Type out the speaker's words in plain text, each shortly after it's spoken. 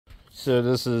So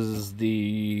this is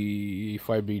the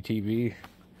 5B TV,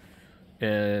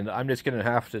 and I'm just gonna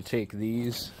have to take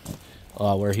these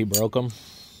where he broke them,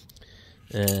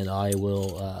 and I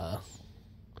will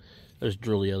just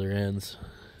drill the other ends.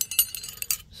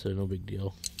 So no big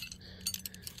deal.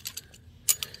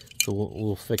 So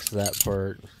we'll fix that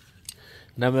part,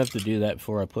 and I'm gonna have to do that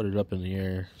before I put it up in the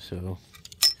air. So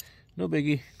no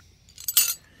biggie.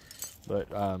 But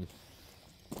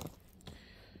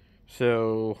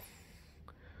so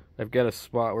I've got a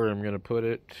spot where I'm gonna put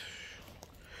it.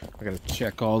 I gotta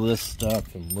check all this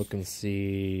stuff and look and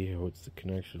see what's the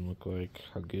connection look like.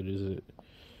 How good is it?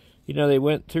 You know, they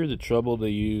went through the trouble to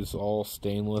use all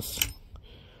stainless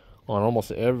on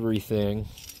almost everything,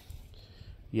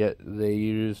 yet they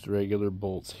used regular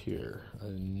bolts here. I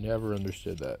never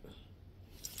understood that.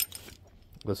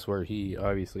 That's where he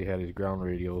obviously had his ground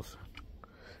radials.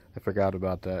 I forgot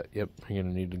about that. Yep, you're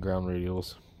gonna need the ground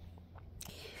radials.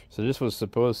 So this was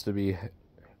supposed to be,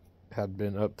 had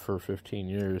been up for 15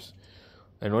 years.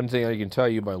 And one thing I can tell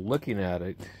you by looking at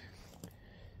it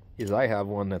is I have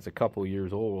one that's a couple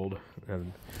years old,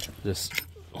 and this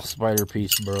spider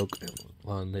piece broke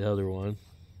on the other one.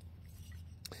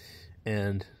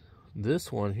 And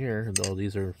this one here, though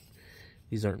these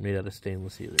aren't made out of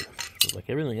stainless either, like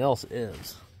everything else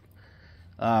is.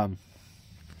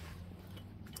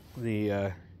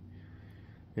 The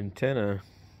antenna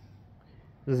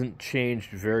hasn't changed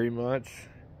very much,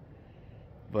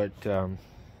 but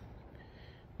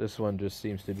this one just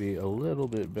seems to be a little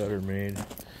bit better made.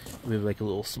 We have like a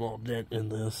little small dent in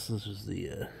this. This is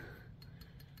the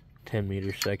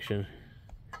 10-meter section.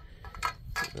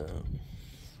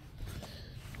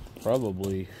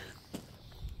 Probably,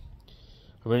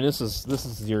 I mean, this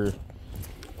is your,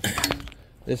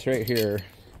 this right here,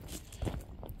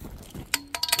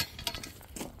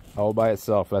 all by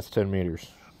itself, that's 10 meters.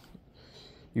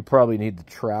 You probably need the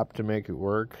trap to make it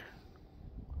work.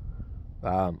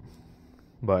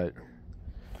 But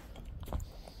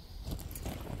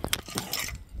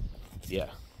yeah,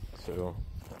 so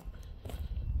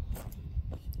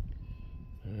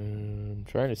I'm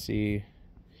trying to see,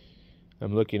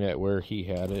 I'm looking at where he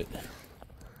had it.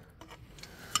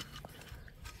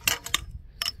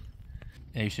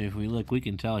 Actually, if we look, we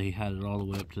can tell he had it all the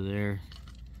way up to there.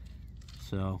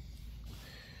 So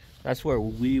that's where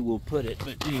we will put it.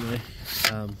 But anyway,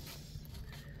 I'm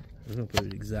gonna put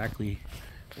it exactly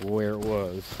where it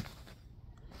was,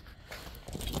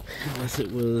 unless it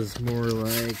was more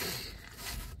like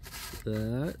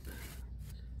that.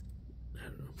 I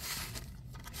don't know.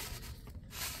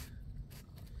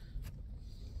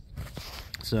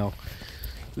 So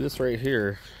this right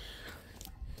here,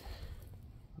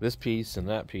 this piece and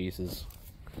that piece is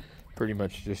pretty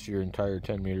much just your entire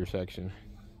 10-meter section.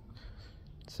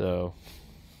 So,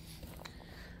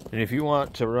 and if you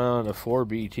want to run a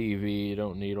 4B TV, you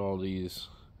don't need all these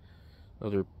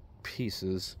other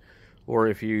pieces. Or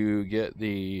if you get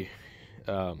the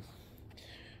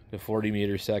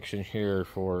 40-meter section here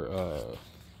for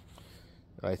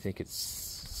I think it's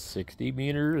 60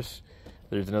 meters,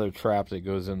 there's another trap that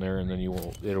goes in there, and then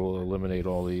it will eliminate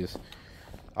all these.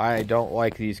 I don't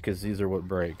like these because these are what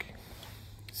break.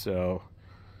 So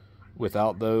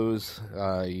without those,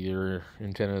 your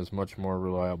antenna is much more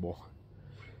reliable.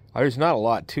 There's not a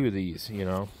lot to these, you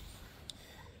know.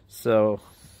 So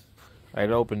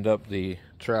I'd opened up the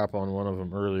trap on one of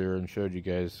them earlier and showed you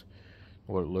guys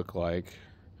what it looked like.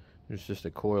 There's just a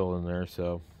coil in there,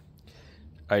 so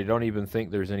I don't even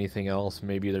think there's anything else.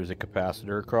 Maybe there's a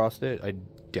capacitor across it. I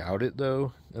doubt it,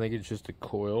 though. I think it's just a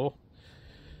coil.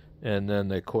 And then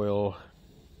the coil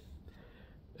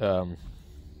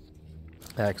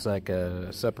acts like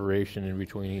a separation in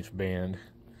between each band.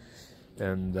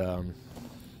 And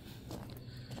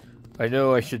I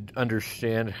know I should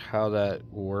understand how that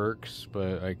works,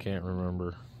 but I can't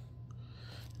remember.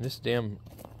 This damn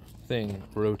thing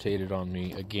rotated on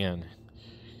me again.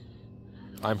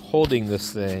 I'm holding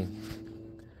this thing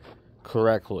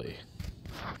correctly,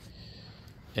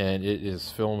 and it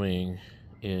is filming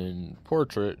in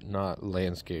portrait, not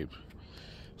landscape.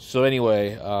 So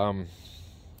anyway,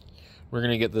 we're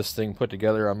gonna get this thing put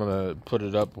together. I'm gonna put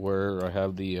it up where I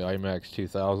have the IMAX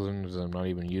 2000, because I'm not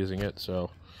even using it. So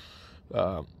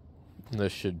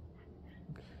this should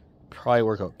probably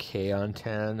work okay on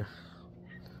 10.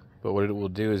 But what it will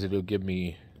do is it'll give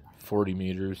me 40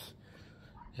 meters.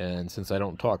 And since I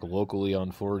don't talk locally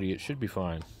on 40, it should be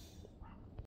fine.